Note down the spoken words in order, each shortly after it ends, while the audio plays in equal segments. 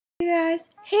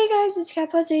guys! Hey guys, it's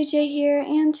CatPlusAJ here,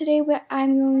 and today what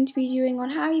I'm going to be doing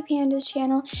on Happy Panda's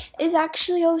channel is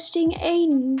actually hosting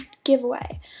a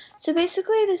giveaway. So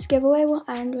basically this giveaway will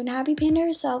end when Happy Panda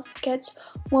herself gets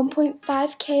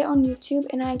 1.5k on YouTube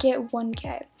and I get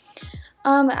 1k.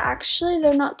 Actually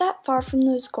they're not that far from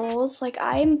those goals. Like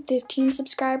I am 15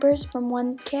 subscribers from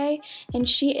 1k and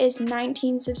she is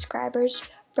 19 subscribers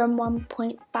from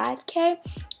 1.5k.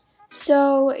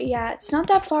 So yeah, it's not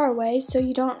that far away, so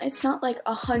it's not like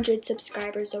 100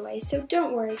 subscribers away, so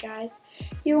don't worry guys,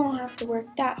 you won't have to work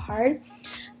that hard.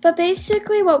 But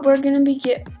basically what we're going to be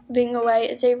giving away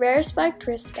is a rare spiked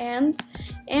wristband,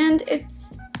 and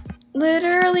it's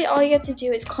literally all you have to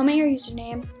do is comment your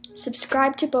username,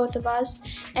 subscribe to both of us,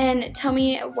 and tell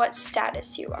me what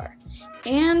status you are,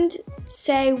 and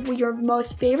say your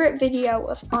most favorite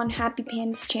video on Happy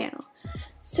Panda's channel.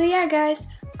 So yeah guys,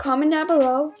 comment down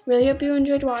below. Really hope you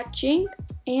enjoyed watching,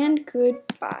 and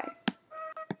goodbye.